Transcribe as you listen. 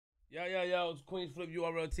Yo, it's Queenzflip,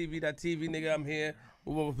 URLTV.tv, nigga, I'm here.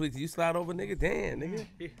 Move over, please. You slide over, nigga? Damn, nigga.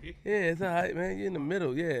 Yeah, it's all right, man. You're in the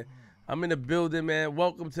middle, yeah. I'm in the building, man.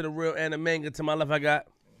 Welcome to the RealAniManga. To my left, I got...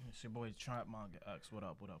 It's your boy Trap Manga X. What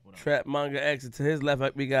up? Trap Manga X. And to his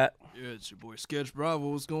left, we got... Yeah, it's your boy Sketch Bravo.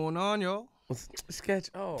 What's going on, y'all? Sketch?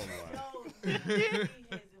 Oh, my.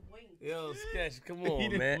 Yo, Sketch, come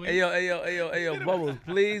on, man. Hey, yo, Bubbles,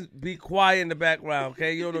 please be quiet in the background,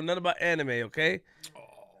 okay? You don't know nothing about anime, okay?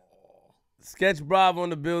 Sketch Bravo in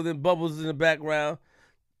the building. Bubbles in the background.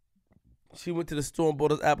 She went to the store and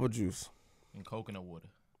bought us apple juice. And coconut water.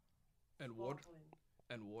 And water.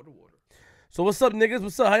 And water. So what's up, niggas?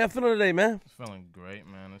 What's up? How y'all feeling today, man? Feeling great,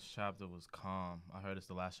 man. This chapter was calm. I heard it's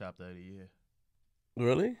the last chapter of the year.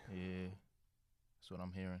 Really? Yeah. That's what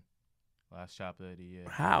I'm hearing. Last chapter of the year.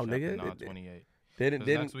 How, chapter nigga? 9/28.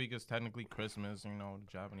 Next week is technically Christmas, you know,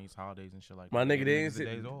 Japanese holidays and shit like that. My nigga, they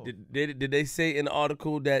didn't did they say in the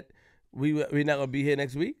article that we not gonna be here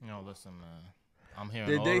next week? No, listen, man. I'm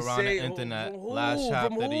hearing all around the internet. Last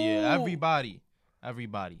chapter of the year. Everybody.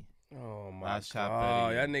 Oh my last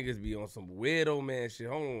God, y'all niggas be on some weirdo man shit.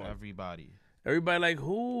 Hold on. Everybody like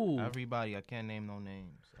who? Everybody. I can't name no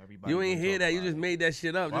names. Everybody. You ain't hear that. You just made that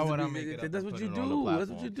shit up. Why would I make it up? That's what you do.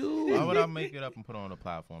 That's what you do. Why would I make it up and put it on the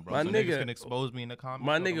platform, bro? My so nigga niggas can expose me in the comments.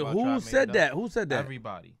 My nigga, who said that? Who said that?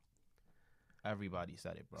 Everybody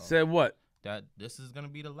said it, bro. Said what? That this is gonna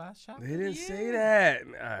be the last chapter. They didn't say that.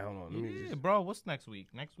 All right, hold on. Let me just... bro. What's next week?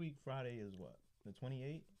 Next week, Friday is what? The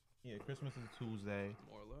 28th? Yeah, Christmas is Tuesday.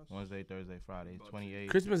 More or less. Wednesday, Thursday, Friday. 28th.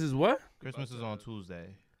 Christmas is what? Christmas is on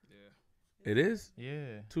Tuesday. Yeah. It is?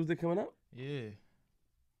 Yeah. Tuesday coming up? Yeah.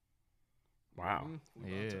 Wow.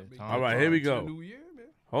 Yeah. All right, here we go. New year, man.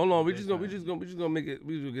 Hold on, we just gonna make it.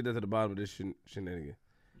 We just gonna get that to the bottom of this shenanigan.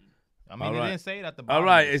 I mean, they didn't say it at the bottom. All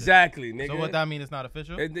right, exactly, nigga. So what that mean? It's not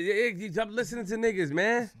official. You stop listening to niggas,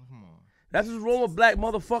 man. Come on. That's what's wrong with black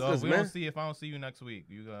motherfuckers, so if I don't see you next week,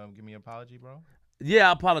 you gonna give me an apology, bro? Yeah,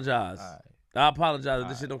 I apologize. All right. I apologize if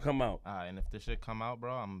this shit don't come out. All right, and if this shit come out,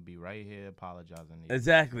 bro, I'm gonna be right here apologizing.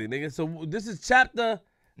 Exactly, nigga. So this is chapter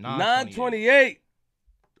 928.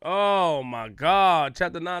 Oh my God,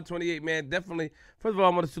 chapter 928, man. Definitely. First of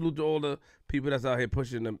all, I want to salute to all the people that's out here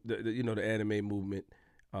pushing the anime movement.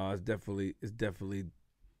 It's definitely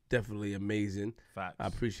amazing. Facts. I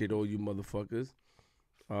appreciate all you motherfuckers.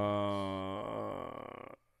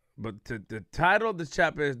 But the title of this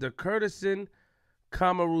chapter is "The Courtesan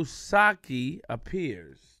Kamarusaki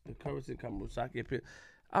Appears." The Courtesan Kamarusaki appears.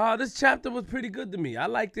 This chapter was pretty good to me. I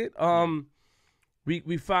liked it.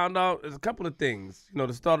 We found out there's a couple of things. You know,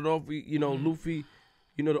 to start it off, Luffy.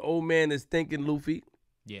 You know, the old man is thanking Luffy.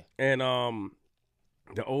 Yeah. And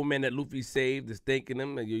the old man that Luffy saved is thanking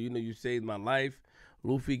him. And you saved my life.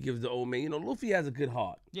 Luffy gives the old man. You know, Luffy has a good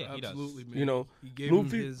heart. Yeah, he absolutely, does. Man. You know, he gave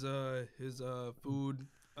Luffy, him his food.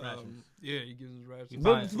 Yeah, he gives him rations.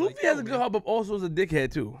 But Luffy has a good heart, but also is a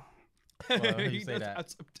dickhead too. You say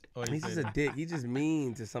that? He's just a dick. He's just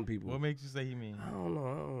mean to some people. What makes you say he mean? I don't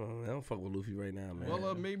know. I don't fuck with Luffy right now, man.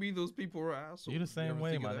 Well, maybe those people are assholes. You the same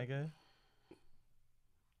way, my nigga.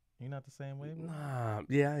 You not the same way, bro? Nah,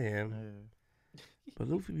 yeah, I am. Yeah. But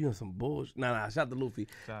Luffy be on some bullshit. Nah, shout out to Luffy.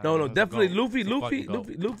 No, definitely Luffy gave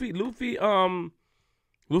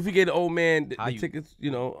the old man the tickets,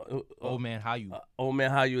 Old man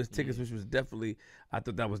Hayu his tickets, which was definitely, I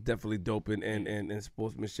thought that was definitely dope and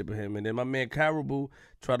sportsmanship of him. And then my man Caribou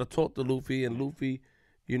tried to talk to Luffy, and Luffy,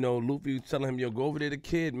 Luffy was telling him, yo, go over there to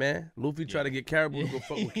Kid, man. Luffy tried to get Caribou to go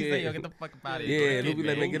fuck with Kid. He said, yo, get the fuck out of here. Yeah, Luffy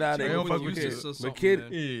let me get out of there. Go fuck with Kid. But Kid,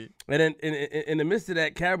 and then in the midst of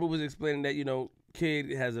that, Caribou was explaining that,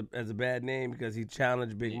 Kid has a bad name because he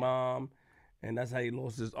challenged Big Mom, and that's how he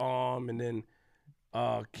lost his arm. And then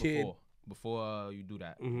Kid, before you do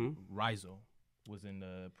that, Rizzo was in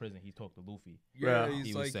the prison. He talked to Luffy. Yeah,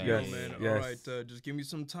 he's like, yo, man, all right, just give me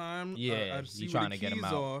some time. Yeah, I see trying where the to get him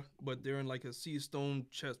keys out. are, but they're in like a sea stone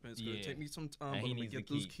chest, man. It's gonna take me some time, but I'm gonna get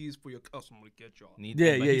those keys for your customer to get y'all. He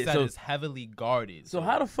said it's heavily guarded. So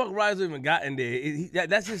how the fuck Rizzo even got in there?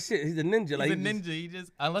 That's his shit. He's a ninja. He's a ninja. He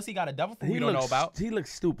just unless he got a devil fruit we don't know about. He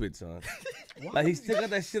looks stupid, son. Like he still got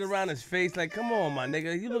that shit around his face. Like, come on, my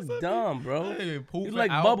nigga, you look dumb, bro. You like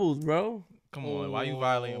Bubbles, bro. Come on, why you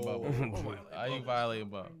violating Bubbles? Why you violating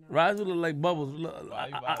Bubbles? Rizzo look like Bubbles.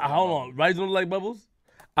 Hold on, Rizzo look like Bubbles?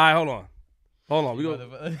 All right, hold on. We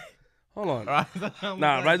go. Hold on.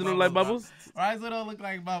 Nah, Rizzo look like Bubbles? Rizzo don't look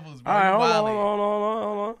like Bubbles, bro. All right,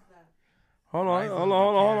 hold on.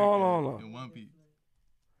 In One Piece.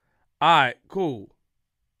 All right, cool.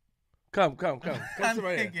 Come sit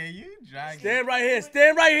right here. You dragging. Stand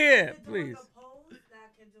right here, please.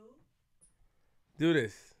 Do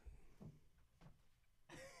this.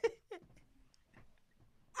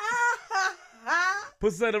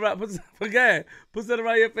 Put something around. Put something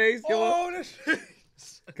around your face. Come on. this shit.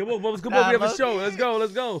 Come on, Bubbles. Come on. We have a show. Let's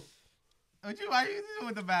go. Why you doing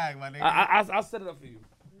with the bag, my nigga? I'll set it up for you.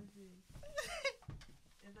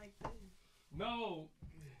 It's like this. No.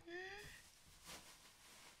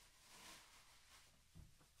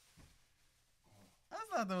 That's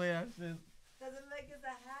not the way I should. Cause it like it's a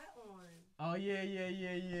hat on. Oh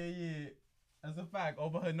yeah. That's a fact.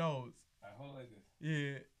 Over her nose. Alright, hold like this.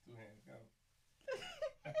 Yeah. 2 hands, go.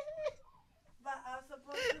 But I'm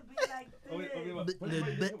supposed to be like this. But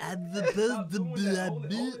I'm supposed to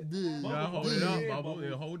be. Nah, hold it up, Bubble.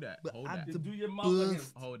 Yeah, hold that. Do your mouth like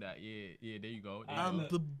this. Hold that. Yeah. There you go. I'm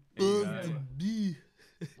supposed to be.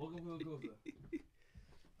 Welcome to the closer.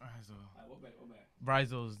 Alright, so. Alright, what back?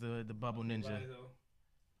 Rizo's the bubble ninja. Rizo.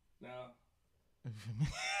 Now.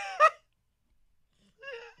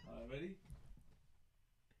 Alright, ready?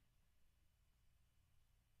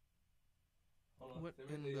 Hold on. What Stay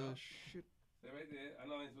right in there, the y'all. shit? Stay right there. I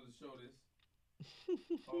know I ain't supposed to show this.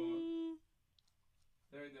 Hold on.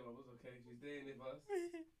 Stay right there, Bubbles. Okay, she's staying there for us.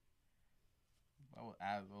 I will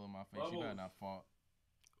add all in my face. She better not fall.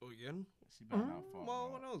 Oh, again? She better not fall. Well,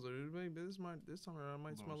 what else? Maybe this time around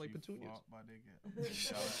might smell like petunias. My nigga. I'm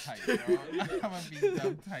so tight, bro. I'm gonna be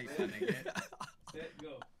dumb tight, my nigga. Set,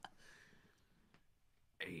 go.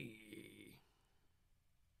 Hey.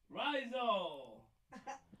 Rizo!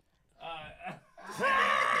 So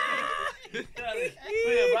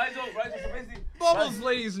yeah, Rizo, so basically... Bubbles,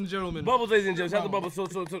 ladies and gentlemen. Bubbles, ladies and gentlemen. Shout out to Bubbles.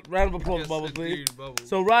 So round of applause, Yes, Bubbles, please. indeed, Bubbles.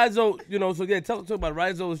 So Rizo, so yeah, talk about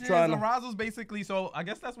Rizo is trying so to... Rizo's basically, so I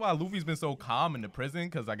guess that's why Luffy's been so calm in the prison,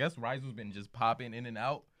 because I guess Rizo's been just popping in and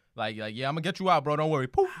out. Like, yeah, I'm gonna get you out, bro. Don't worry.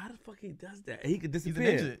 Poof. How the fuck he does that? He could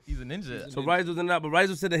disappear. He's a ninja. So Rizo's in and out, but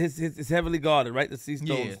Rizo said that his heavily guarded, right? The sea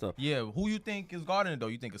stone stuff. Yeah. Who you think is guarding it though?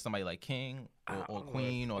 You think it's somebody like King or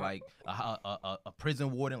Queen or like a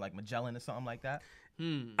prison warden like Magellan or something like that?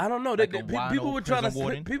 I don't know. Like people were trying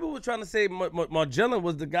to say Magellan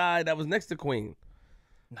was the guy that was next to Queen.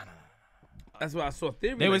 No. That's what I saw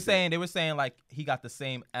theory. They were saying like he got the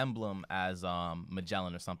same emblem as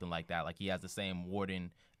Magellan or something like that. Like he has the same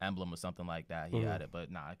warden emblem or something like that. He had it,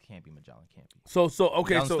 but nah, it can't be Magellan. Can't be. So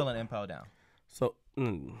okay, Magellan's still an impel down. So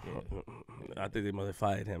I think they might have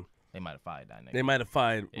fired him. They might have fired that nigga. They might have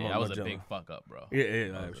fired. Yeah, that was a big fuck up, bro.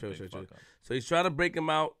 Yeah, sure. So he's trying to break him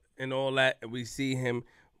out and all that, and we see him.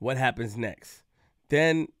 What happens next?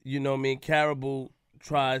 Then Caribou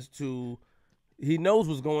tries to. He knows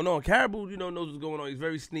what's going on. Caribou, knows what's going on. He's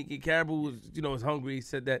very sneaky. Caribou is hungry. He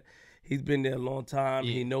said that he's been there a long time.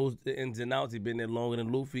 Yeah. He knows the ins and outs. He's been there longer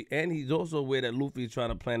than Luffy, and he's also aware that Luffy is trying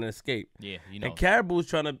to plan an escape. Yeah, And Caribou's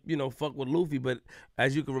trying to, fuck with Luffy, but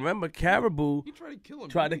as you can remember, Caribou He tried to kill him.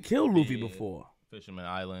 Tried to kill Luffy before. Fisherman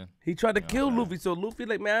Island. He tried to kill Luffy, so Luffy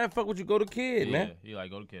like, man, I ain't fuck with you. Go to Kid, man. Yeah, he like,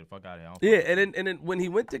 go to Kid. Fuck out of Yeah, here. and then when he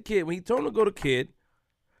went to Kid, when he told him to go to Kid,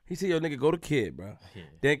 he said, yo, nigga, go to Kid, bro. Yeah.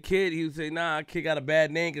 Then Kid, he would say, nah, Kid got a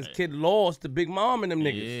bad name because Kid lost to Big Mom and them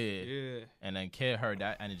niggas. Yeah. And then Kid heard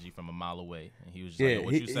that energy from a mile away. And he was just like, yo,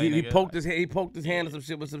 what you say, he nigga? poked his hand or some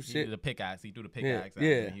shit with some shit. The pickaxe. He threw the pickaxe at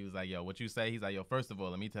him. And he was like, yo, what you say? He's like, yo, first of all,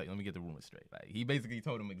 let me get the rumors straight. Like, he basically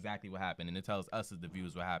told him exactly what happened. And it tells us as the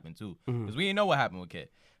viewers what happened, too. Because we didn't know what happened with Kid.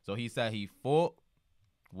 So he said he fought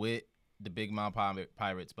with the Big Mom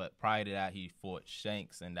Pirates, but prior to that, he fought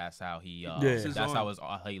Shanks, and that's how he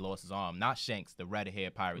he lost his arm. Not Shanks, the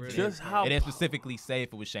red-haired pirate. It didn't specifically say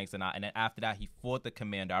if it was Shanks or not. And then after that, he fought the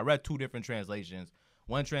commander. I read 2 different translations.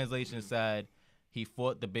 One translation said he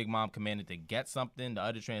fought the Big Mom commander to get something. The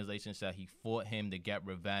other translation said he fought him to get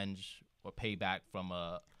revenge or payback from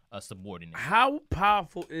a subordinate. How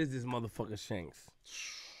powerful is this motherfucker Shanks?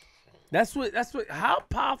 That's what. How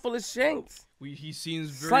powerful is Shanks? He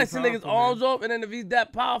seems very slicing powerful, niggas' arms off, and then if he's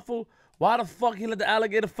that powerful, why the fuck he let the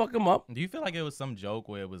alligator fuck him up? Do you feel like it was some joke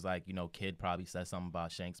where it was like, Kid probably said something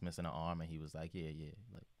about Shanks missing an arm, and he was like, yeah,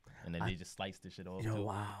 like, and then they just sliced the shit off. Yo, too.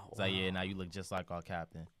 wow. It's like, yeah, now you look just like our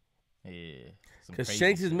captain. Yeah. Because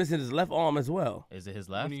Shanks is missing his left arm as well. Is it his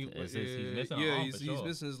left? He's missing an arm he's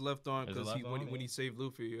missing his left arm because when he saved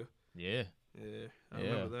Luffy. Yeah. Yeah, I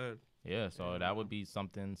remember that. Yeah, so that would be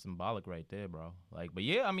something symbolic right there, bro. Like, but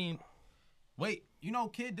yeah, I mean, wait,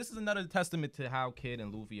 Kid, this is another testament to how Kid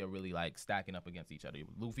and Luffy are really like stacking up against each other.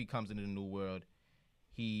 Luffy comes into the New World,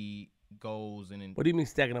 he goes and what do you mean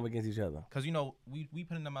stacking up against each other? Because we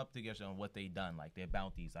putting them up together on what they done, like their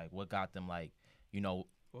bounties, like what got them, like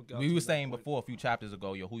we were saying before a few chapters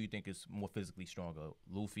ago, who you think is more physically stronger,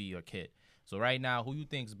 Luffy or Kid? So right now, who you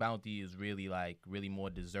think's bounty is really more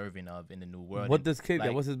deserving of in the New World? What does Kid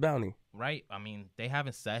get? What's his bounty? Right? I mean, they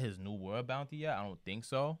haven't set his New World bounty yet. I don't think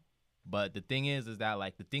so. But the thing is that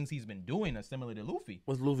like the things he's been doing are similar to Luffy.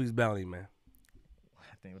 What's Luffy's bounty, man?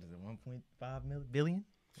 I think what is it, 1.5 billion?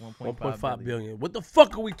 1.5 billion. What the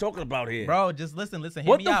fuck are we talking about here? Bro, just listen. Hear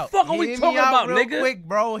what me the out. fuck are we talking about, real nigga? Quick,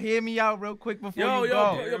 bro. Hear me out real quick before you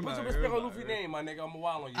go. Put some respect on Luffy's name, my nigga. I'm a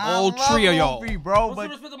wild on you. All three of y'all. Bro, Put but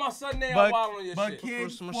some respect on my son's name. I'm wild on your but shit.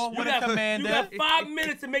 Kid You fought with got, a commander. You got 5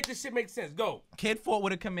 minutes to make this shit make sense. Go. Kid fought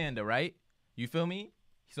with a commander, right? You feel me?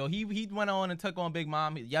 So he went on and took on Big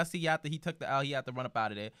Mom. Yes, after he took the L, he had to run up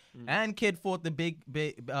out of there. And Kid fought the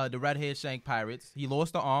the red-haired Shank pirates. He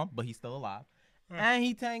lost the arm, but he's still alive. And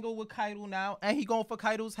he tangled with Kaido now, and he going for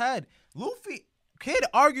Kaido's head. Luffy, Kid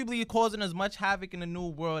arguably causing as much havoc in the new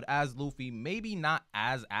world as Luffy. Maybe not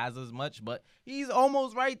as much, but he's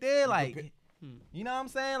almost right there. Like, you know what I'm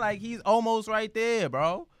saying? Like, he's almost right there,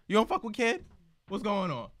 bro. You don't fuck with Kid? What's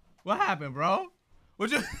going on? What happened, bro?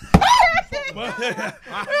 What you? Yo, bro.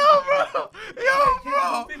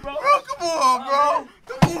 Come on, bro.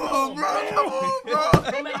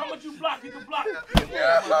 No matter how much you block, you can block.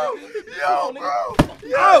 Yo, bro.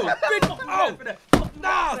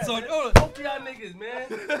 Nah, son. Fuck y'all niggas, man.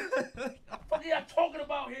 Fuck y'all talking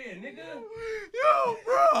about here, nigga. Yo,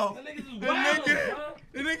 bro. The niggas is wild, huh?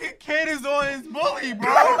 The nigga Kid is on his bully,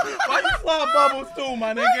 bro. Why you slap bubbles too,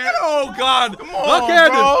 my nigga? Oh God. Come on,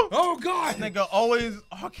 bro. Oh God. Nigga always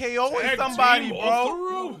RKO with somebody,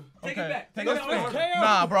 bro. Take it back. Take it.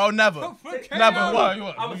 Nah, bro, never. Never. What?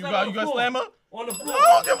 You got slammer? On the floor.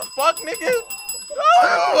 I don't give a fuck, nigga.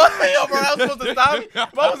 Yo, bro, that was supposed to stop me.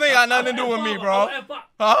 Bubbles ain't got nothing to do with me, bro.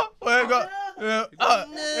 Huh? Where you go?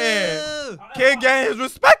 Yeah. Kid getting his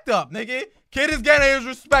respect up, nigga. Kid is getting his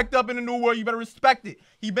respect up in the new world. You better respect it.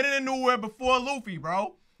 He been in the new world before Luffy,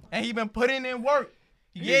 bro. And he been putting in work.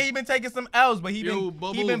 Yeah, he been taking some L's, but he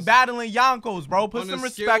been battling Yonkos, bro. Put some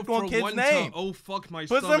respect on Kid's name. Oh fuck my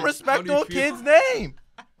Put stomach. some respect on Kid's name.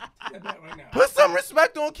 Put some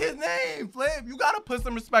respect on Kid's name, Flip. You gotta put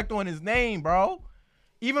some respect on his name, bro.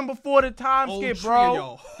 Even before the time skip,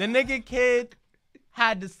 bro, the nigga Kid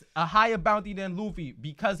had a higher bounty than Luffy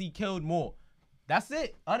because he killed more. That's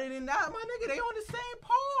it. Other than that, my nigga, they on the same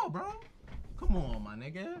pole, bro. Come on, my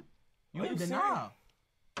nigga. You in denial.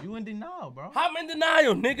 You in denial, bro. I'm in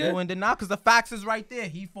denial, nigga. You in denial because the facts is right there.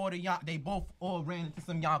 He fought they both all ran into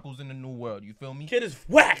some Yonkos in the new world. You feel me? Kid is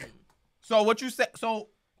whack. So what you said? So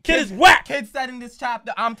Kid is whack. Kid said in this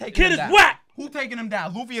chapter, I'm taking him down. Kid is whack. Who taking him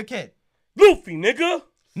down? Luffy or Kid? Luffy, nigga.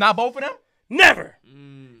 Not both of them? Never.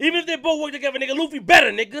 Even if they both work together, nigga, Luffy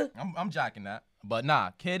better, nigga. I'm jacking that. But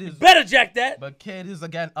nah, Kid is... Better jack that. But Kid is,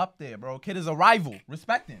 again, up there, bro. Kid is a rival.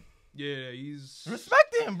 Respect him. Yeah, he's...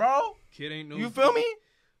 Respect him, bro. Kid ain't no... You feel me?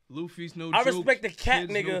 Luffy's no I joke. respect the cat,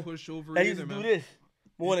 Kid's nigga. No pushover that used to do this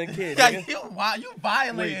more than Kid, nigga. You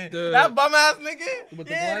violating. Wait, that bum-ass nigga? With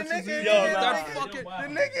the yeah, glasses the nigga. that fucking... The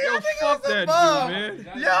nigga, Yo, that nigga fuck was a that bum. dude,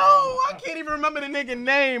 man. Yo, I can't even remember the nigga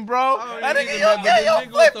name, bro. That nigga, yo,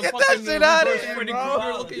 Flip, get that fucking shit out of reverse here, Freddy bro.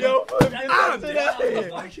 Krueger looking- Yo, Flip, get that shit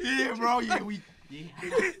out of here. Yeah, bro, yeah, we...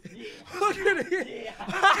 Look at it.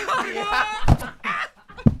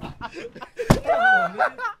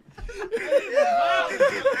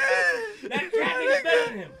 That cat nigga better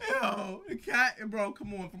than him. Yo, the cat, bro,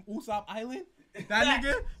 come on, from Usopp Island? That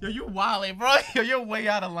nigga? Yo, you wildin', bro. Yo, you're way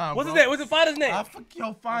out of line, What's bro. his name? What's the father's name?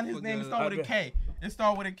 Find his name. It start with a K. It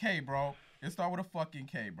start with a K, bro. It start with a fucking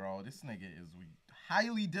K, bro. This nigga is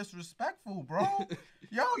highly disrespectful, bro.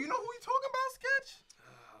 Yo, you know who we talking about, Sketch?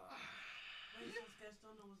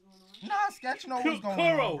 Nah, Sketch know what's going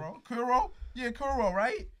on, bro. Kuro? Yeah, Kuro,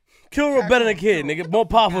 right? Kuro better than Kid, nigga. More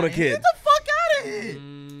powerful than Kid. Get the fuck out of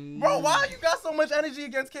here. Bro, why you got so much energy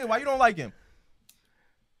against Kid? Why you don't like him?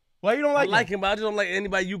 Why you don't like him? I like him, but I just don't like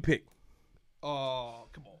anybody you pick. Oh,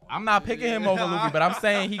 come on. I'm not picking him over Luffy, but I'm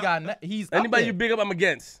saying he's anybody up you there. big up, I'm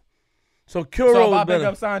against. So Kuro So if I is better. pick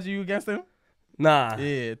up Sanji, you against him? Nah.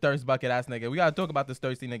 Yeah, thirst bucket ass nigga. We gotta talk about this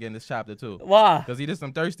thirsty nigga in this chapter too. Why? Because he did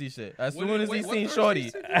some thirsty shit. As soon as he what seen thirsty Shorty,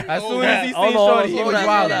 shit? as soon Oh, as he hold seen on, Shorty, he hold was on.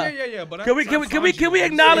 wild out. Yeah. But Can we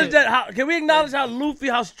acknowledge that? Can we acknowledge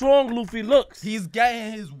how strong Luffy looks? He's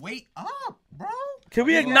getting his weight up, bro. Can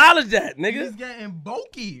we acknowledge that, nigga? He's getting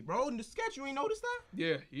bulky, bro. In the sketch, you ain't noticed that?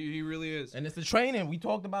 Yeah, he really is. And it's the training. We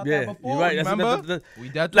talked about Yeah, that before. you're right. Remember? We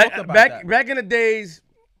did like, talk about that. back in the days,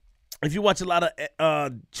 if you watch a lot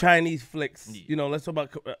of Chinese flicks, you know, let's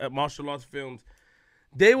talk about martial arts films,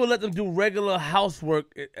 they will let them do regular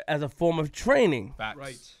housework as a form of training. Facts.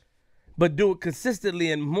 Right. But do it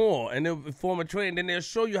consistently and more, and they'll form a training. Then they'll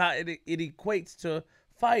show you how it equates to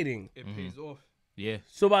fighting. It pays off. Yeah.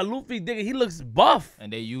 So by Luffy, nigga, he looks buff.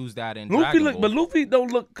 And they use that in Luffy Dragon Ball. But Luffy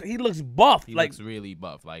don't look. He looks buff. He like looks really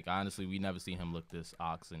buff. Like honestly, we never seen him look this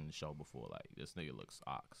ox in the show before. Like this nigga looks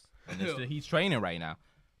ox. And he's training right now.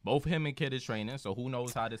 Both him and Kid is training, so who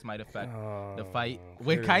knows how this might affect the fight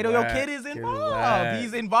with Kaido. Yo, Kid is involved.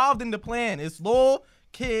 He's involved in the plan. It's Law,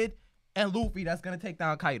 Kid, and Luffy that's gonna take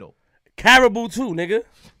down Kaido. Caribou too, nigga.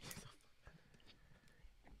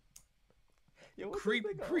 Yo, creep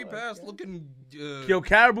ass looking. Yo,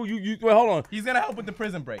 Caribou, you wait, hold on. He's gonna help with the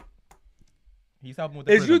prison break. He's helping with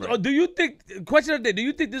the prison break. Do you think? Question of the day: do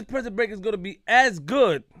you think this prison break is gonna be as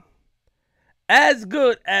good as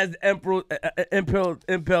Impel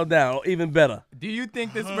Down, or even better? Do you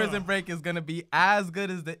think this prison break is gonna be as good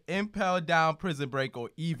as the Impel Down prison break, or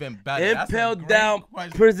even better? Impel Down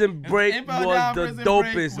prison break was the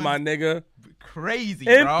dopest, my nigga. Crazy,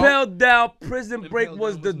 bro. Impel Down prison break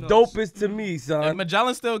was the dopest to me, son. If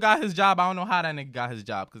Magellan still got his job, I don't know how that nigga got his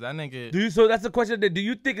job, because that nigga. So that's the question. Do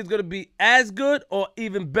you think it's gonna be as good or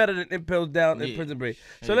even better than Impel Down and Prison Break?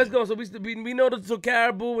 So let's go. So we know the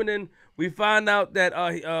Caribou, and then we find out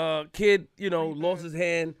that Kid, lost his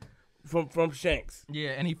hand from Shanks. Yeah,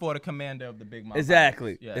 and he fought a commander of the Big Mouth.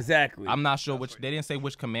 Exactly. Yeah. Exactly. I'm not sure which. They didn't say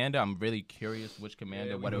which commander. I'm really curious which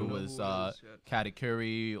commander. Whether it was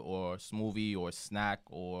Katakuri or Smoothie or Snack,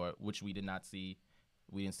 or which we did not see.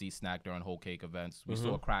 We didn't see Snack during Whole Cake events. We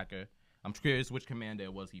saw Cracker. I'm curious which commander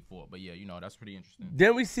it was he fought. But yeah, that's pretty interesting.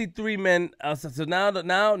 Then we see three men. So now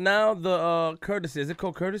the Curtis, is it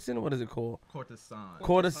called Curtisan? What is it called?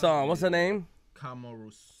 Courtesan. What's her name?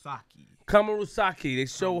 Kamurasaki. They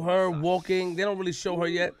show her walking. They don't really show her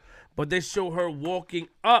yet, but they show her walking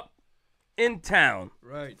up in town.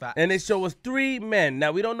 Right. And they show us three men.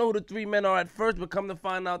 Now, we don't know who the three men are at first, but come to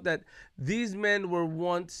find out that these men were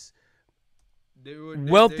once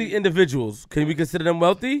wealthy individuals. Can we consider them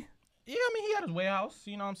wealthy? Yeah, I mean, he had his warehouse.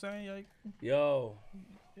 You know what I'm saying? Like, yo.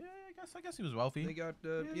 Yeah, I guess he was wealthy. They got,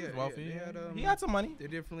 he was wealthy. Yeah, he had some money. They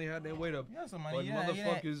definitely had their weight up. He had some money. But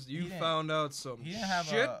motherfuckers, you found out some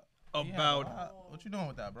shit about. What you doing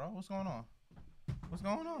with that, bro? What's going on? What's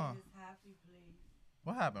going on?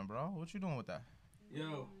 What happened, bro? What you doing with that?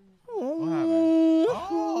 Yo. What happened?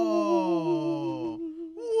 Oh.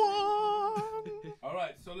 All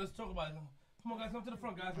right, so let's talk about it. Come on, guys, come to the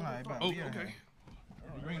front, guys. All right, oh, okay.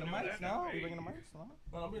 We bringing the mics now? We bringing the mics?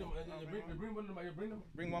 No, bring one of them. Bring them.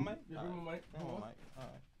 Bring one mic? Yeah, bring one mic. Bring one mic. All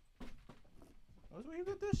right. Where you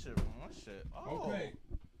get this shit from? What shit? Oh. Okay.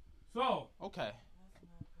 So. Okay.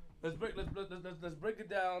 Let's break it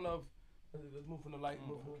down. Let's move from the light.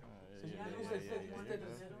 Move from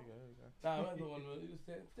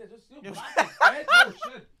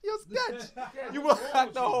Yo, Sketch. You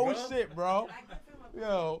blocked the whole shit, bro.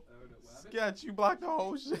 Yo, Sketch, you blocked the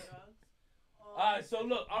whole shit. All right, so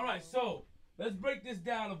look. All right, so let's break this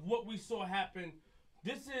down of what we saw happen.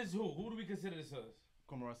 This is who? Who do we consider this as?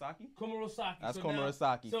 Komurasaki? Komurasaki. That's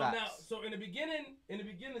Komurasaki. So in the beginning,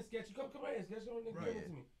 Sketch, you come right here, Sketch, come right to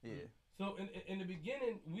me. Yeah. So in the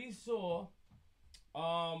beginning, we saw,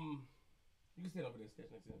 you can stand over there, Sketch,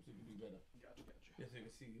 next to him, so you can be better. Gotcha. Yeah, so you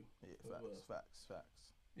can see you. Yeah, facts.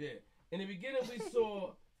 Yeah. In the beginning, we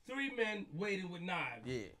saw three men waiting with knives.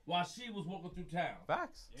 Yeah. While she was walking through town.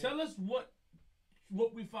 Facts. Yeah. Tell us what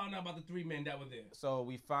we found out about the three men that were there. So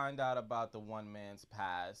we find out about the one man's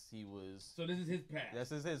past. He was. So this is his past.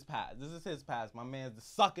 This is his past. My man's the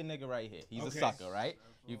sucker nigga right here. He's a sucker, right?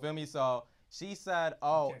 You feel me? So she said,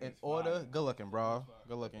 "Oh, in order, good looking, bro.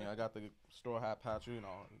 Good looking. I got the straw hat patch, gum.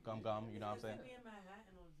 You know what I'm saying?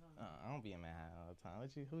 I don't be in Manhattan all the time.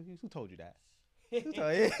 Who told you that? Who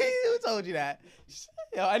told you that?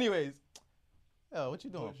 Yo, anyways. Yo, what you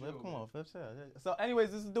doing, Flip? Come on, Flip. So,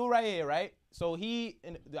 anyways, this dude right here, right? So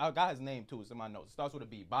I got his name too. It's in my notes. It starts with a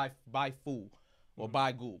B. By Fool or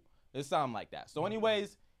by Goob. It's something like that. So,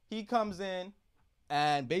 anyways, he comes in,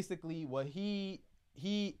 and basically, what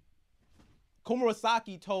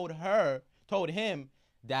Komurasaki told him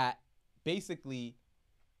that basically,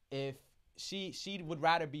 if she would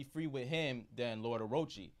rather be free with him than Lord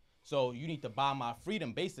Orochi. So you need to buy my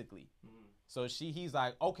freedom, basically. So he's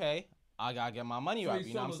like, okay. I gotta get my money right,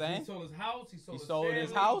 you know what I'm saying? He sold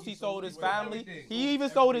his house, he sold his family, he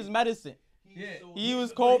even sold his medicine. Yeah. He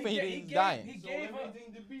was coughing, he was dying. He gave her,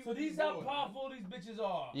 so these how powerful these bitches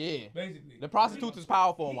are. Yeah. Basically. The prostitutes is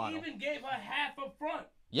powerful in Wano. He even gave her half up front.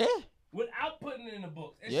 Yeah. Without putting it in the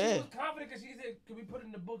books. And she was confident because she said, can we put it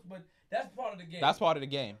in the books? But that's part of the game. That's part of the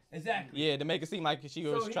game. Exactly. Yeah, to make it seem like she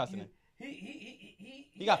was trusting him.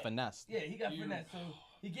 He got finessed. Yeah, he got finessed. So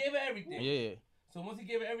he gave her everything. Yeah. So once he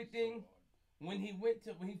gave her everything, when he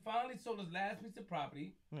finally sold his last piece of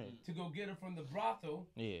property to go get her from the brothel.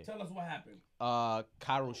 Yeah. Tell us what happened.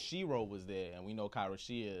 Karoshiro was there, and we know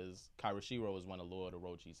Karoshiro is one of Lord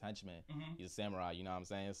Orochi's henchmen. He's a samurai, you know what I'm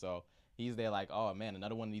saying? So he's there like, oh man,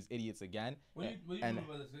 another one of these idiots again. What do you mean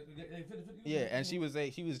by this? Yeah, and he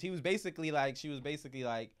was basically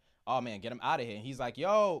like, oh man, get him out of here. And he's like,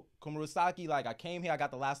 yo, Komurasaki, like I came here, I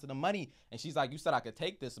got the last of the money. And she's like, you said I could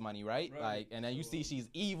take this money, right? Like, and then you see she's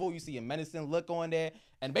evil, you see a menacing look on there.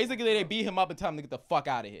 And basically they beat him up and tell him to get the fuck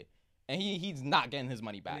out of here. And he's not getting his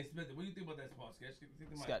money back. What do you think about that spot, Sketch?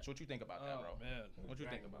 Sketch, what you think about that, bro? Man. What you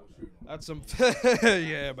think about that? That's some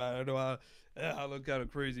yeah, man. I know I look kind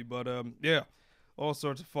of crazy, but yeah. All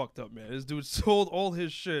sorts of fucked up, man. This dude sold all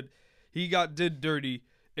his shit. He did dirty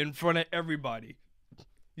in front of everybody.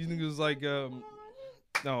 These niggas like, oh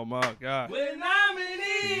my God.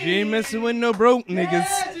 She ain't messing with no broke niggas.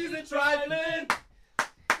 Yeah, she's a trifling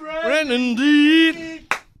friend indeed.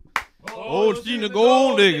 Oh, she's a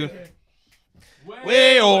gold digger.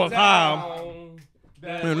 Way all the time.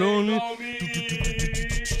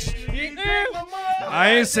 I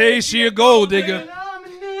ain't say she a gold digger,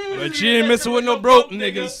 but she ain't messing with no broke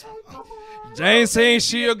niggas. I ain't saying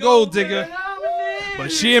she a gold digger,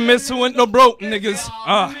 but she ain't messing with no broke niggas.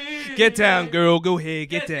 Get down, girl, go ahead,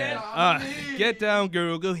 get down. Get down,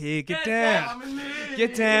 girl, go ahead, get down.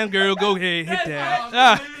 Get down, girl, go ahead, hit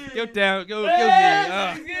down. Get down, go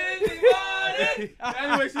ahead.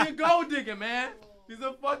 Anyway, she a gold digger, man. She's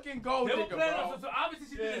a fucking gold digger, bro. So obviously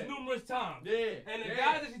she did this numerous times. Yeah. And the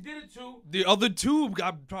guys that she did it to, the other two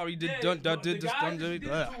probably did this. The guys that she did it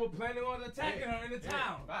to were planning on attacking her in the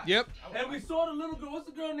town. Yep. And we saw the little girl. What's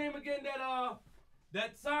the girl name again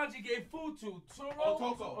that Sanji gave food to?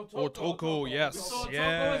 Otoko, yes. We saw yeah.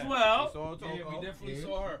 Otoko as well. We saw Otoko. Yeah, we definitely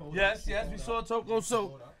saw her. Yes, we saw Otoko.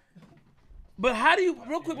 So, but how do you,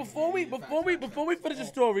 real quick, before we finish the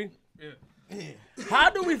story, how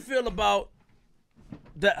do we feel about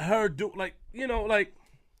that her do, like, you know, like,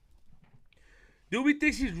 do we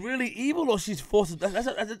think she's really evil or she's forced? That's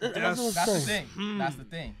the thing. That's the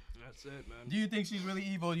thing. That's it, man. Do you think she's really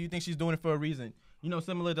evil or do you think she's doing it for a reason? You know,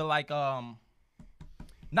 similar to like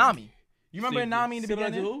Nami. You remember Nami in the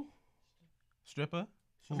beginning? Who? Stripper?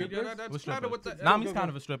 Yeah, that's kind of what the Nami's kind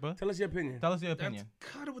of a stripper. Tell us your opinion. That's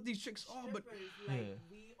kind of what these chicks are, but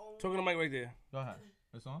Talking to Mike right there. Go ahead.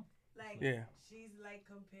 It's on? Like, yeah. She's like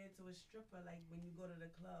compared to a stripper. Like when you go to the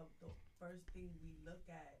club, the first thing we look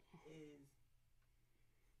at is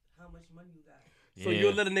how much money you got. So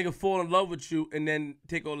you'll let a nigga fall in love with you and then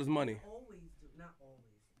take all his money? Always do, not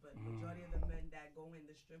always, but majority of the men that go in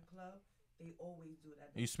the strip club, they always do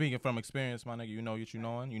that. You speaking from experience, my nigga. You know what you're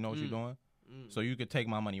knowing. You know what you're doing. So you could take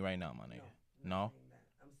my money right now, my nigga. No?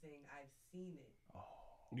 I'm saying I've seen it.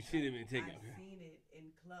 You seen it being taken? I've seen it in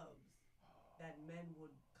clubs that men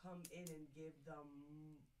would come in and give them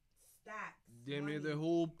stacks. Damn near their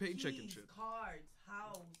whole paycheck and shit. Cars,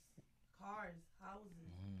 houses,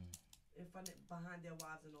 in front of, behind their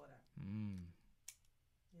wives and all that.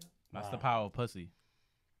 Yeah. That's the power of pussy.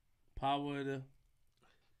 Power of the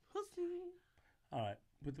pussy. All right,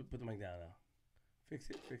 put the mic down now. Fix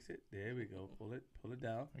it. There we go. Pull it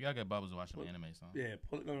down. You gotta get Bubbles to watch some anime, son. Yeah,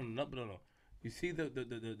 pull it. No. You see the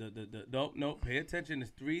no. Pay attention.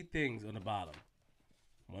 There's 3 things on the bottom.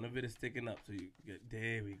 One of it is sticking up, so you get.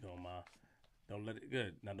 There we go, ma. Don't let it.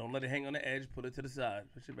 Good. Now don't let it hang on the edge. Pull it to the side.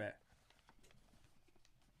 Push it back.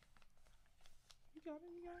 You got it.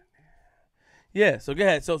 Yeah. So go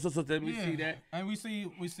ahead. So then we see that, and we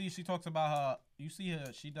see. She talks about her. You see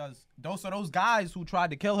her. She does. Those guys who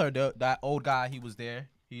tried to kill her. That old guy. He was there.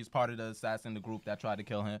 He's part of the assassin, the group that tried to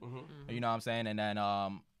kill him. You know what I'm saying? And then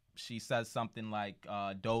she says something like,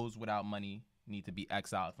 "Those without money need to be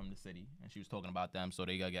exiled from the city." And she was talking about them, so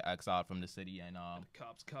they gotta get exiled from the city. And the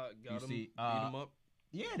cops got him, beat him up.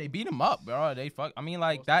 Yeah, they beat him up, bro. They fuck. I mean,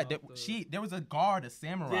 like that. There was a guard, a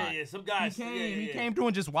samurai. Yeah, some guys. He came through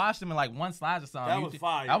and just washed him in like one slash or something. That was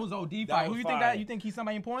fire. That was OD fire. Who you think that? You think he's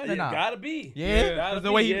somebody important or not? Gotta be. Yeah, gotta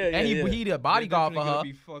the way be. he the bodyguard for her.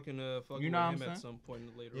 Be fucking you know what I'm him saying? At some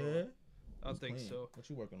point later on. I think so. What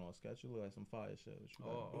you working on, Sketch? You look like some fire shit.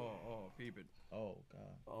 Peep it. Oh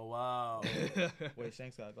god. Oh wow. Wait,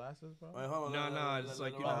 Shanks got glasses, bro? Wait, hold on. Nah. It's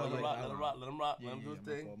like you know. Let him rock. Let him do his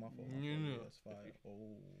thing. My fault. That's fire.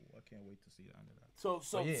 Oh, I can't wait to see the end of that.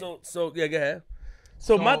 So yeah, go ahead.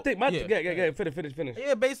 So my thing, finish.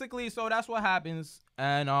 Yeah, basically, so that's what happens,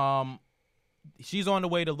 and she's on the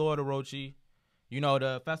way to Lord Orochi. You know,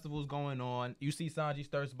 the festival's going on. You see Sanji's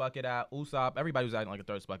thirst bucket at Usopp. Everybody was acting like a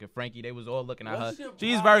thirst bucket. Frankie, they was all looking at her.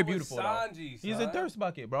 She's very beautiful, Sanji, though. He's a thirst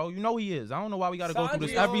bucket, bro. You know he is. I don't know why we got to go through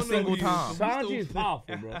this every single time. Sanji is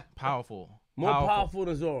powerful, bro. Powerful. More powerful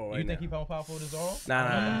than Zoro right You think now. he more powerful than Zoro?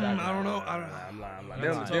 Nah. I don't know. I'm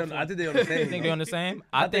lying. I think they're on the You same. think they're on the same?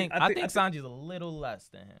 I think Sanji's a little less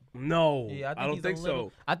than him. No, Yeah, I don't think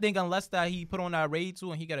so. I think unless that he put on that raid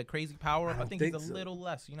too and he got a crazy power, I think he's a little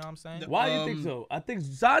less. You know what I'm saying? Why do you think so? I think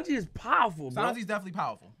Sanji is powerful, bro. Sanji's definitely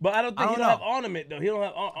powerful. But I don't think he don't have ornament though. He don't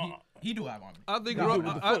have. He do have armor. I think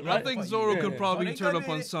right? I think Zoro could probably they turn could up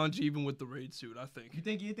on be- Sanji even with the raid suit. I think.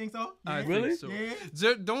 You think so? I Really? think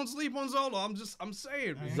so. Don't sleep on Zolo. I'm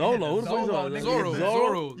saying. Zolo. Who the fuck is Zolo, Zolo? nigga.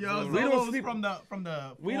 Zoro. Yo, We don't Zolo's sleep from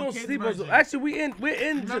the. We 4 don't Kids sleep on version. Zolo. Actually, we're in.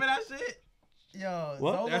 Remember that shit? Yo,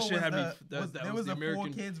 What? Zolo That shit was had me- the, that- was, that there was was the a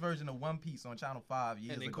American- 4 Kids version of One Piece on Channel 5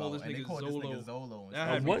 years And they ago, called this and they nigga called this nigga Zolo. Zolo. That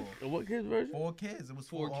had What kids version? 4 Kids. It was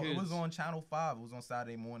 4 It Kids. was on Channel 5. It was on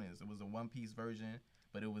Saturday mornings. It was a One Piece version,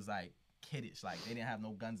 but it was like kiddish. Like they didn't have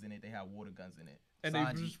no guns in it. They had water guns in it. And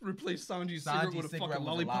Sanji, they just replaced Sanji's cigarette Sanji's with a cigarette fucking was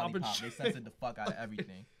a lollipop and They shit. censored the fuck out of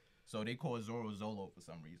everything. So they called Zoro Zolo for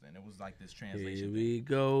some reason. It was like this Here translation. we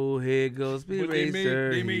go. Here goes Speed But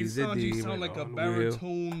Racer. they made He's a Sanji demon sound like a on the wheel.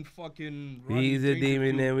 baritone fucking. He's a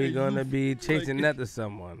demon, and we're gonna gonna be chasing after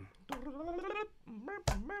someone.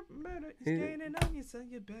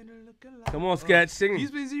 Come on, Sketch, sing.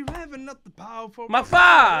 He's busy revving up the power for My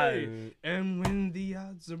 5. And when the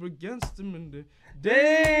odds are against him and the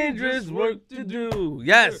Dangerous work to do.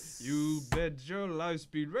 Yes. You bet your life,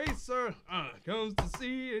 Speed Racer comes to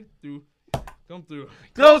see it through. Come through.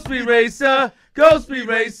 Go Speed Racer. Go Speed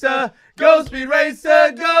Racer. Go Speed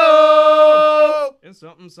Racer. Go. And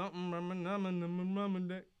something. Let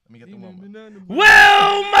me get the one.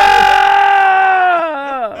 Wilma.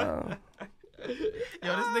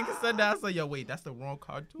 Yo, this nigga said that. I said, yo, wait, that's the wrong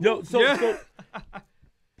cartoon. Yo, so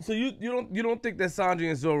you don't think that Sanji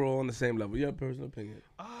and Zoro are on the same level? Your personal opinion?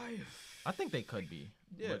 I think they could be.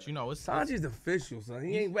 Yeah. But you know, it's Sanji's official, son.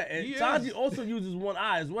 He ain't wet. And He Sanji is. also uses one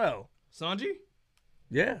eye as well. Sanji?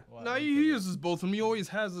 Yeah. No, he uses both of them. He always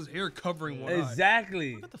has his hair covering one eye.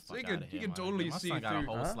 Exactly. Get the fuck he outta could- he here, could my totally nigga. My see son got a through-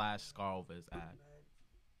 whole Huh? slash scar over his eye.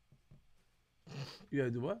 You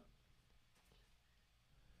gotta do what?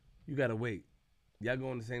 You gotta wait. Y'all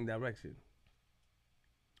go in the same direction.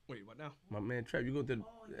 Wait, what now? My man Trev, you go to the. Oh,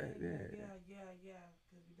 yeah.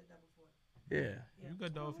 Because we did that before. Yeah. You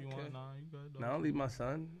good though if you Okay. want. Nah, you good though. Now don't leave my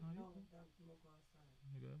son. No, that's no outside.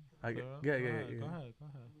 You good? I get, Go yeah. ahead. You look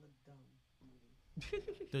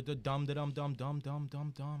dumb. The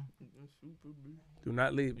dumb. Do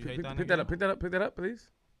not leave. You hate that Pick nigga? that up, please.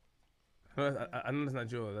 I know that's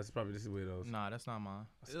not yours. That's probably just weirdos. Nah, that's not mine.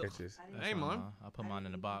 Sketches. That's Hey, not man. I put mine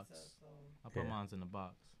in the box. I put Yeah. mine in the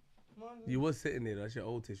box. You was sitting there. That's your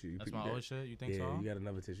old tissue. You That's picked my that. old shit. You think Yeah, so? you got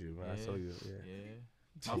another tissue. Man. I Yeah. saw you. Yeah.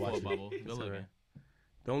 Yeah. I My watched fault, it. Bubble. It's Good all looking. right.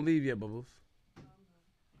 Don't leave yet, Bubbles.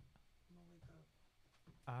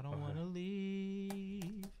 I don't wanna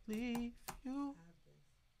leave you.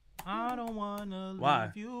 I don't wanna Why?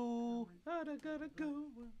 leave you. Gotta go.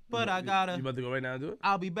 But I gotta. You about to go right now and do it?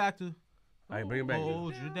 I'll be back to All right, bring it back.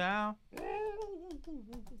 hold you down.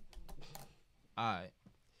 Alright.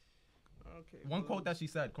 Okay. One quote that she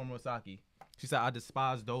said, Komurosaki. She said, I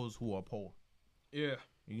despise those who are poor. Yeah.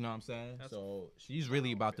 You know what I'm saying? That's- So she's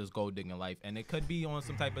really about this gold digging life. And it could be on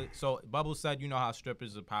some type of. So Bubble said, you know how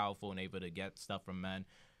strippers are powerful and able to get stuff from men.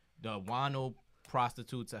 The Wano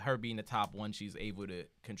prostitutes, her being the top one, she's able to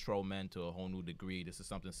control men to a whole new degree. This is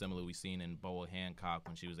something similar we seen in Boa Hancock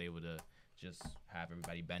when she was able to just have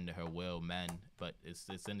everybody bend to her will, men. But it's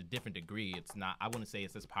in a different degree. It's not. I wouldn't say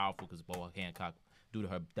it's as powerful because Boa Hancock, due to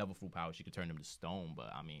her devil fruit power, she could turn them to stone.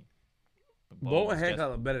 But I mean, Bo was and just-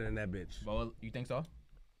 Hancock are better than that bitch. Boa, you think so?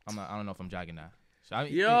 I don't know if I'm jogging that. So, I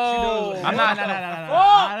mean, Yo, I'm not.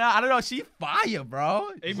 I don't know. She fire, bro.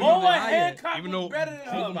 Even Boa though, Hancock even was though better than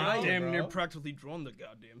her, she's bro. damn near bro. practically drawn the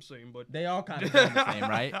goddamn same, but They all kind of the same,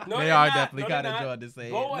 right? No, they they're are not. definitely No, kind they're of not. drawn the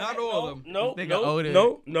same. Boa Not all of them. They got older.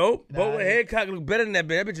 No. Nah, Boa they- Hancock look better than that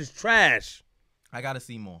bitch. That bitch is trash. I gotta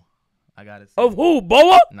see more. I gotta see. Of who?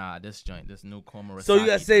 Boa? Nah, this joint, this new Komurosaki. So you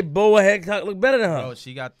gotta say Boa Hancock look better than her. bro,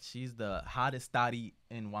 she's the hottest thotty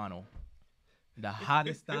in Wano. The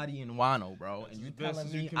hottest thotty in Wano, bro. And you as best telling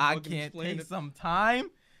as you me can I fucking can't explain take it. some time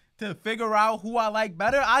to figure out who I like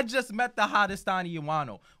better? I just met the hottest thotty in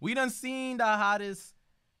Wano. We done seen the hottest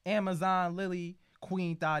Amazon Lily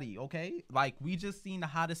Queen thotty, okay? Like, we just seen the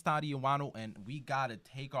hottest thotty in Wano, and we gotta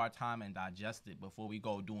take our time and digest it before we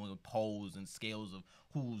go doing polls and scales of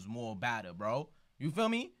who's more better, bro. You feel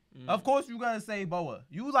me? Of course you gotta say Boa.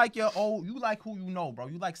 You like your old, you like who you know, bro.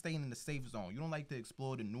 You like staying in the safe zone. You don't like to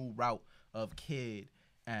explore the new route of Kid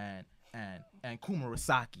and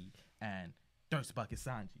Komurosaki and Thirst Bucket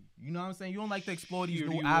Sanji. You know what I'm saying? You don't like to explore these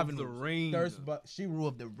new Shiri of avenues. the rain. Shiro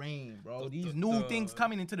of the rain, bro. These new things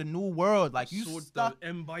coming into the new world. Like you stuck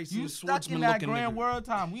in that grand world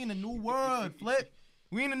time. We in the new world, Flip.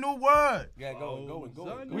 We in the new world. Yeah, go.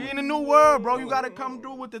 We in the new world, bro. You gotta come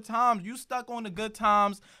through with the times. You stuck on the good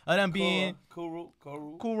times of them being Kuro.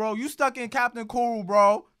 You stuck in Captain Kuro,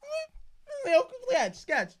 bro.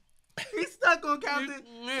 Sketch. He stuck on Captain.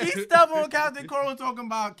 He stuck on Captain Kuro talking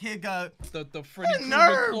about kid got the Freddy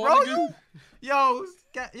nerd, bro. Yo,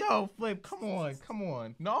 Flip. Come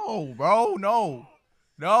on. No, bro.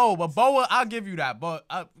 No, but Boa, I'll give you that. But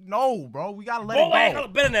no, bro, we gotta let it go. Boa ain't gonna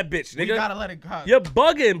bet in that bitch, nigga. We gotta let it go. You're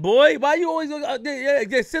bugging, boy. Why you always sit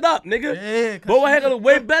up, nigga? Yeah, Boa ain't gonna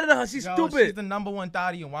way better than her. She's stupid. She's the #1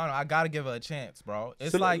 thotty in Wano. I gotta give her a chance, bro.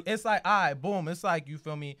 It's like, all right, boom. It's like, you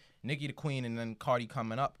feel me, Nicki the queen and then Cardi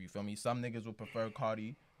coming up. You feel me? Some niggas would prefer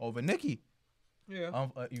Cardi over Nicki. Yeah.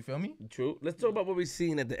 You feel me? True. Let's talk about what we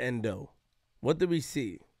seen at the end, though. What did we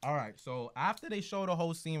see? All right, so after they show the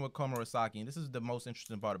whole scene with Komurasaki, and this is the most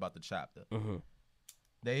interesting part about the chapter,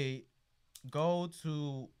 they go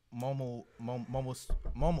to Momonosuke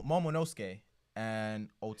and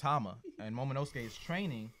Otama, and Momonosuke is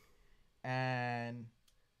training, and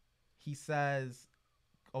he says,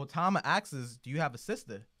 Otama asks, do you have a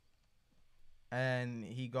sister? And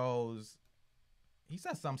he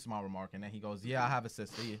says some small remark, and then he goes, yeah, I have a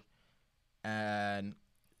sister, and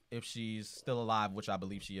if she's still alive, which I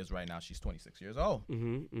believe she is right now, she's 26 years old.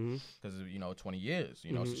 Because, 20 years.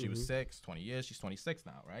 So she was 6, 20 years, she's 26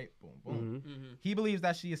 now, right? Boom, boom. He believes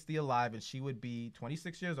that she is still alive and she would be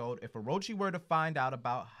 26 years old. If Orochi were to find out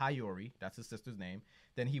about Hayori, that's his sister's name,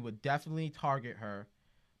 then he would definitely target her.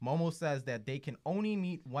 Momo says that they can only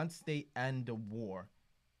meet once they end the war.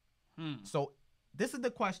 So this is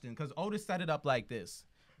the question, because Otis set it up like this.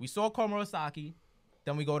 We saw Komurasaki,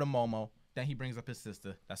 then we go to Momo. Then he brings up his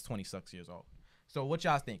sister. That's 26 years old. So what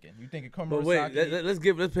y'all thinking? You thinking Komurasaki? But wait,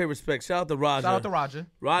 let's pay respect. Shout out to Roger. Shout out to Roger.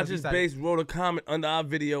 Roger's base wrote a comment under our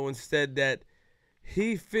video and said that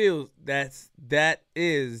he feels that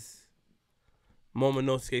is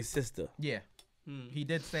Momonosuke's sister. Yeah. He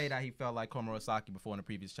did say that he felt like Komurasaki before in the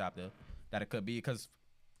previous chapter. That it could be because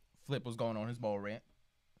Flip was going on his Boa rant.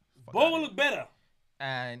 Boa look better.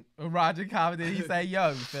 And Roger commented, he said, yo,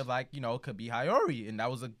 you feel like, it could be Hayori. And that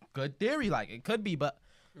was a good theory. Like, it could be. But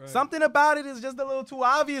something about it is just a little too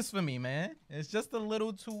obvious for me, man. It's just a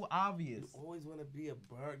little too obvious. You always want to be a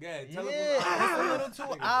bird. It's a little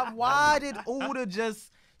too obvious. Why did Uda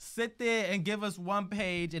just sit there and give us one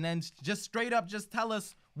page and then just straight up just tell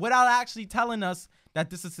us without actually telling us that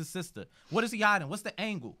this is his sister? What is he hiding? What's the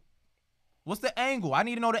angle? What's the angle? I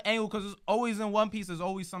need to know the angle because it's always in One Piece. There's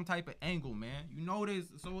always some type of angle, man. You know this.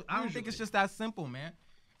 So I don't think it's just that simple, man.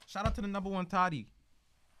 Shout out to the #1 thotty,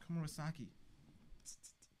 Komurasaki.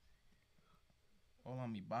 All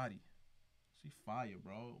on me body. She fire,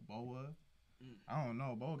 bro. Boa. I don't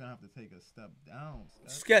know. Boa gonna have to take a step down.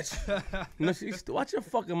 Sketch. No, watch your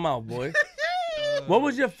fucking mouth, boy. What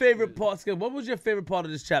was your favorite part, Sketch? What was your favorite part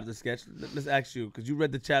of this chapter, Sketch? Let's ask you, because you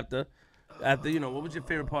read the chapter. After, what was your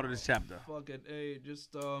favorite part of this chapter? Fuck it, hey,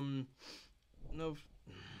 just no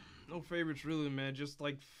favorites really, man. Just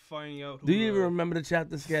like finding out. Do you even remember the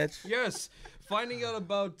chapter, Sketch? Yes, finding out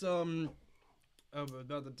about the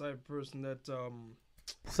type of person that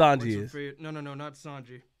Sanji is. No, not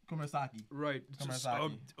Sanji. Komurasaki. Right.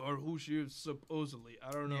 Komurasaki. Or who she is supposedly.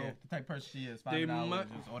 I don't know. Yeah, the type of person she is.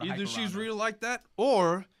 Either she's really like that,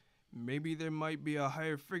 or maybe there might be a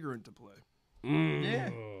higher figure into play.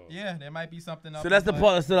 Yeah, there might be something else. So that's the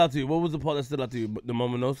part that stood out to you. What was the part that stood out to you? The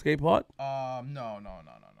Momonosuke part? No.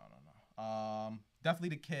 Definitely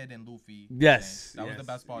the kid and Luffy. Yes. That was the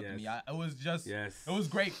best part to me. It was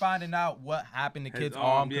great finding out what happened to Kid's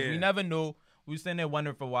arm because we never knew. We were sitting there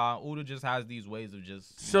wondering for a while. Uda just has these ways of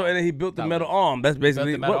just. And then he built the metal arm. That's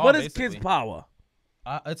basically what is Kid's power?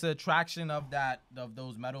 It's an attraction of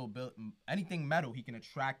those metal anything metal. He can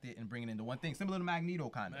attract it and bring it into one thing, similar to Magneto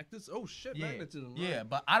kind of. Oh shit, magnetism. Yeah, right.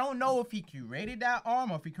 But I don't know if he curated that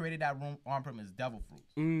arm or if he created that arm from his devil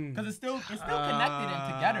fruits. Because it's still connected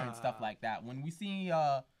and together and stuff like that. When we see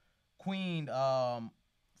Queen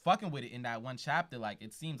fucking with it in that one chapter, like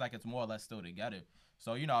it seems like it's more or less still together.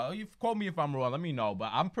 So you quote me if I'm wrong. Let me know, but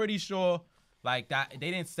I'm pretty sure. Like that,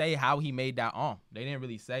 they didn't say how he made that arm. They didn't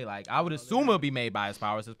really say. Like I would assume it'll be made by his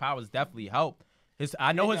powers. His powers definitely help.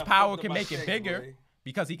 I know his power can make it bigger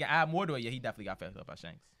because he can add more to it. Yeah, he definitely got fucked up by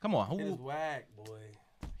Shanks. Come on, It's whack, boy.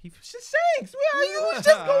 Shanks. Where are you? Was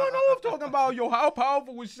just going off talking about how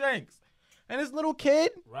powerful was Shanks and this little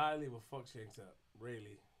kid. Riley will fuck Shanks up.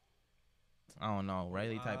 Really. I don't know.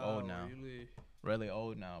 Really type old now. Really? Really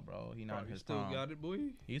old now, bro. He not in his Still prime. got it, boy.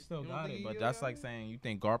 He still You don't got think it, he but really that's got like it? saying you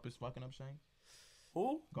think Garp is fucking up Shanks?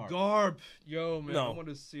 Who? Garp. Yo, man, No. I want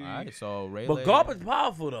to see. All right, so Ray. But Garp is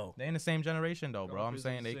powerful though. They in the same generation though, bro. Garp I'm is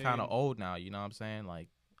saying they insane. kind of old now. You know what I'm saying? Like,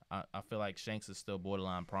 I feel like Shanks is still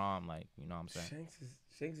borderline prime. Like, you know what I'm saying?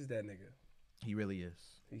 Shanks is that nigga. He really is.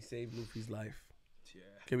 He saved Luffy's life. Yeah.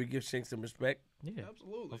 Can we give Shanks some respect? Yeah,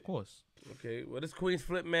 Absolutely. of course. Okay. Well, this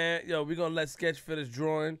Queenzflip, man. Yo, we gonna let Sketch finish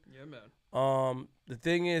drawing. Yeah, man. The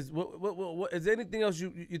thing is, what is there anything else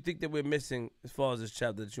you think that we're missing as far as this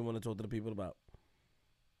chapter that you want to talk to the people about?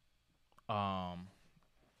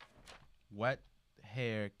 Wet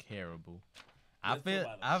hair caribou. I Let's feel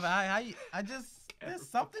talk about I just there's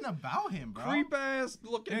something about him, bro. Creep ass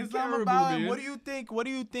looking There's caribou, something about him. man. What do you think? What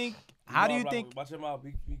do you think? How do you think? Watch your mouth.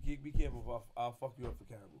 Be careful. I'll fuck you up for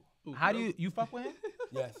caribou. Ooh, How do you fuck with him?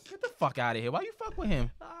 Yes. Get the fuck out of here. Why you fuck with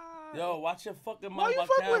him? Yo, watch your fucking mouth. Why you about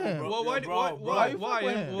fuck with caribou, him? bro. Well, Yo, bro? Why you fuck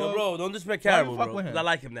with him? Yo, bro, don't disrespect Why you caribou, fuck bro. with him? 'Cause I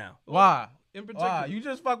like him now. Why? In particular, Why? You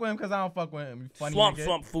just fuck with him because I don't fuck with him. You funny Swamp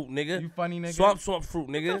nigga. fruit, nigga. You funny nigga. Swamp fruit,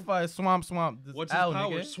 nigga. What the fuck? Swamp. This what's his L,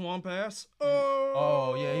 power? nigga. Swamp ass.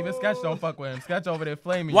 Oh yeah, even Sketch don't fuck with him. Sketch over there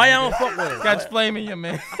flaming. Why you, y'all nigga. don't fuck with him? Sketch flaming you,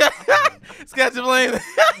 man. Sketch flaming.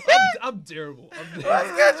 I'm terrible.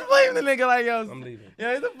 Sketch flaming the nigga like yo. I'm leaving.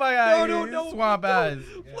 Yeah, get the fuck out of No, here. no, no, Swamp no. ass.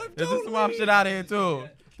 Flip, There's a swamp shit out of here too.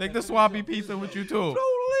 Take the swampy pizza with you too.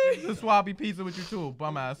 Take the swampy pizza with you too.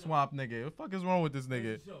 Bum ass swamp nigga. What the fuck is wrong with this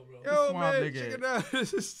nigga? Yo, Swamp man, nigga. check it out.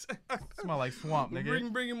 This is Smell like swamp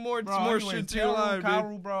nigga. bringing more Bro, more anyways, shit to your life, man.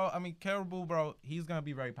 Caribou, bro. I mean, Caribou, bro. He's gonna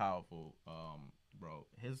be very powerful, bro.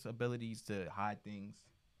 His abilities to hide things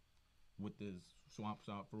with this swamp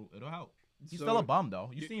fruit, it'll help. He's So- still a bum though.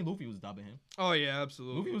 You seen Luffy was dubbing him. Oh yeah,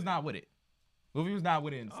 absolutely. Luffy was not with it. Luffy was not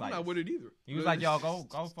with it in I'm sight. not with it either. He was like, yo,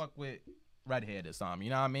 go fuck with redhead or something. You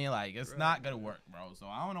know what I mean? Like, it's not gonna work, bro. So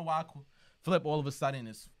I don't know why Flip all of a sudden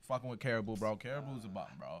is fucking with Caribou, bro. Caribou's a bum,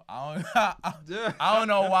 bro. I don't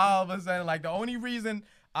know why all of a sudden. Like, the only reason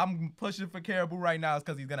I'm pushing for Caribou right now is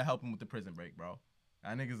because he's gonna help him with the prison break, bro.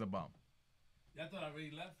 That nigga's a bum. Y'all thought I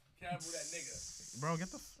already left? Caribou that nigga. Bro,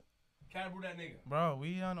 get the Caribou that nigga. bro.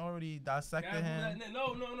 We done already dissected Caribou him. that nigga.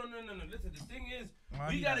 No. Listen, the thing is, Why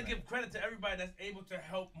we he gotta got give credit to everybody that's able to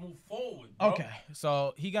help move forward, bro. Okay,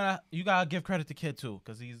 so you gotta give credit to Kid too,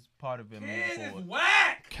 cause he's part of it moving Kid is forward.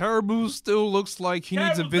 whack. Caribou still looks like he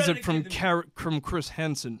needs a Caribou's better visit from than Kid from Chris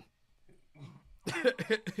Hansen.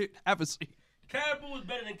 Have a seat. Caribou is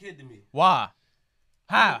better than Kid to me. Why?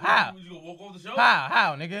 How? You gonna walk off the show?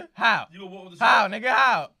 How, nigga? How? You gonna walk off the show? How, nigga?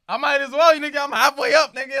 How? I might as well, you nigga. I'm halfway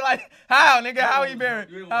up, nigga. Like, how, nigga? How he better?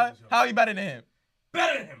 How he better than him?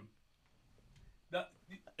 Better than him.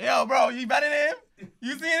 Yo, bro, you better than him?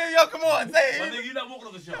 You seen it? Yo, come on, say My it. nigga, you not walking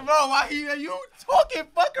off the show. Bro, why you talking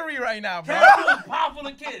fuckery right now, bro? Caribou is powerful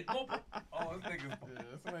than Kid. Oh, this nigga's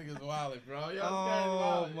This nigga's wildin', bro. Yo,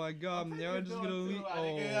 Oh my God, y'all just gonna leave.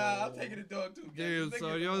 Yeah, I'm taking the dog too. Damn,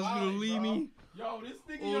 son, y'all just gonna leave me. Yo, this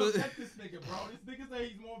nigga, Oh, yo, the- check this nigga, bro. This nigga say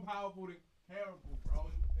he's more powerful than Caribou, bro.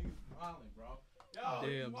 This nigga's wildin', bro. Yo,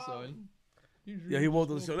 Damn, he's son. Yeah, he walked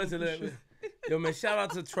on the show. Listen. Yo, man, shout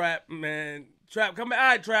out to Trap, man. Trap, come back. All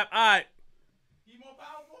right, Trap. All right. He more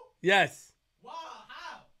powerful? Yes. Wow,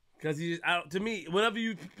 how? Because he just, to me, whatever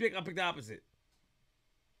you pick, I pick the opposite.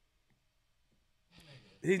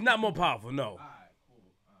 He's not more powerful, no. All right, cool.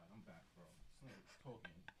 All right, I'm back, bro. This nigga's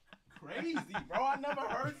talking crazy, bro. I never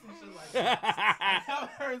heard some shit like that. I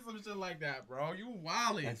never heard some shit like that, bro. You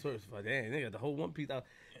wildin'. That's first. Damn, they got the whole One Piece out.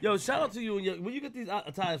 Yo, shout out to you. And where you get these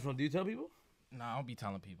attires from? Do you tell people? Nah, I don't be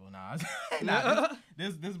telling people. Nah,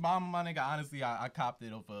 this bomb, my nigga. Honestly, I copped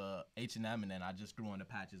it off H&M, and then I just screw on the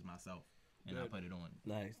patches myself, and I put it on.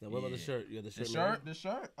 Nice. Now, what about the shirt? You got the shirt? The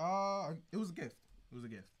shirt. It was a gift. It was a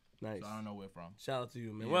gift. Nice. So I don't know where from. Shout out to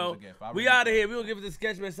you, man. Yeah, well, it was a gift. I we really out of here. We gonna give it to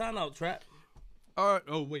Sketchman. Sign out, Trap. All right.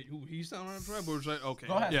 Oh wait, who he sound on the trap or was I? Okay.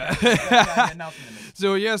 Go ahead. Yeah. Yeah, announcement to make.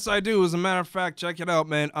 So yes, I do. As a matter of fact, check it out,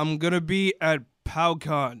 man. I'm gonna be at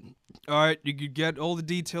PowCon. All right, you could get all the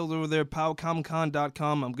details over there,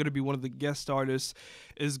 powcomcon.com. I'm gonna be one of the guest artists.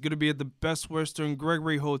 It's gonna be at the Best Western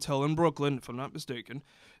Gregory Hotel in Brooklyn, if I'm not mistaken.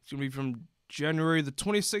 It's gonna be from January the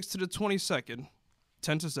 26th to the 22nd,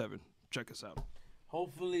 10 to 7. Check us out.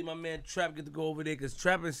 Hopefully, my man Trap get to go over there because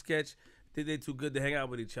Trap and Sketch think they too good to hang out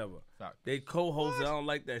with each other. Sorry. They co-hosts. I don't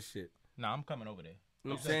like that shit. Nah, I'm coming over there.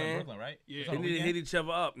 You know what I'm Just in saying? Brooklyn, right? Yeah. They need to hit each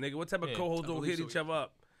other up, nigga. What type of Yeah, co-hosts I don't believe hit so, each other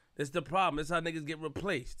up? That's the problem. That's how niggas get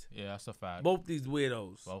replaced. Yeah, that's a fact. Both these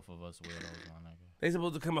weirdos. Both of us weirdos, my nigga. They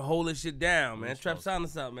supposed to come and hold this shit down, man. Who's Trap, supposed sign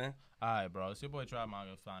us out, man. All right, bro. It's your boy Trap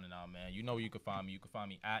Manga signing out, man. You know where you can find me. You can find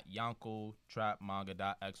me at Yanko Trap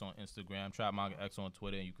Manga.x on Instagram, Trap Manga X on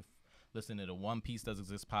Twitter. And you can listen to the One Piece Does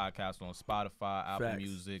Exist podcast on Spotify, Apple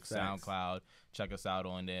Music, SoundCloud. Check us out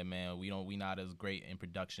on there, man. We not as great in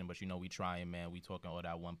production, but you know we trying, man. We talking all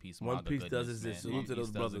that One Piece. One Piece does exist. Salute to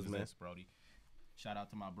those brothers, man. Brody. Shout out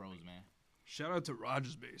to my bros, man. Shout out to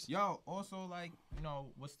Rogers Base. Yo, also like, you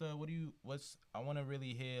know, I want to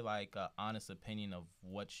really hear like an honest opinion of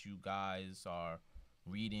what you guys are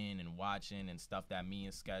reading and watching and stuff that me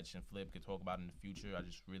and Sketch and Flip could talk about in the future. I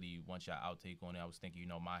just really want your outtake on it. I was thinking, you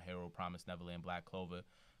know, My Hero, Promised Neverland, Black Clover.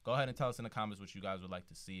 Go ahead and tell us in the comments what you guys would like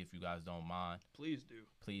to see if you guys don't mind. Please do.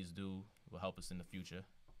 Please do. It will help us in the future.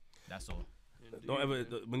 That's all. Indeed. Don't ever,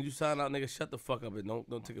 when you sign out, nigga, shut the fuck up and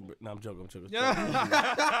don't take a break. Nah, I'm joking. Yeah.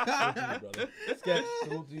 Salute to you, brother. Sketch,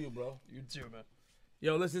 salute to you, bro. You too, man.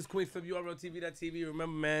 Yo, listen, it's Queenzflip, URLTV.tv.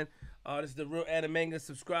 Remember, man, this is the RealAniManga.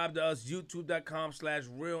 Subscribe to us,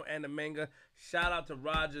 youtube.com/RealAniManga. Shout out to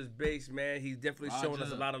Rogers Base, man. He's definitely showing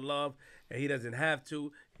us a lot of love, and he doesn't have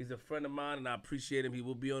to. He's a friend of mine, and I appreciate him. He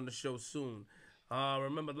will be on the show soon.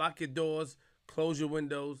 Remember, lock your doors, close your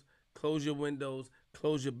windows, close your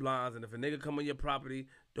blinds, and if a nigga come on your property,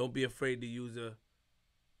 don't be afraid to use a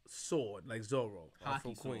sword like Zorro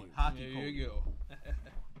from Queens. Hockey There you go.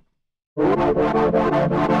 Big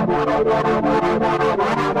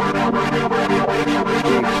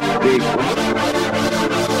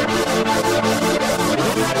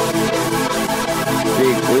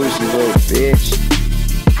bougie little bitch.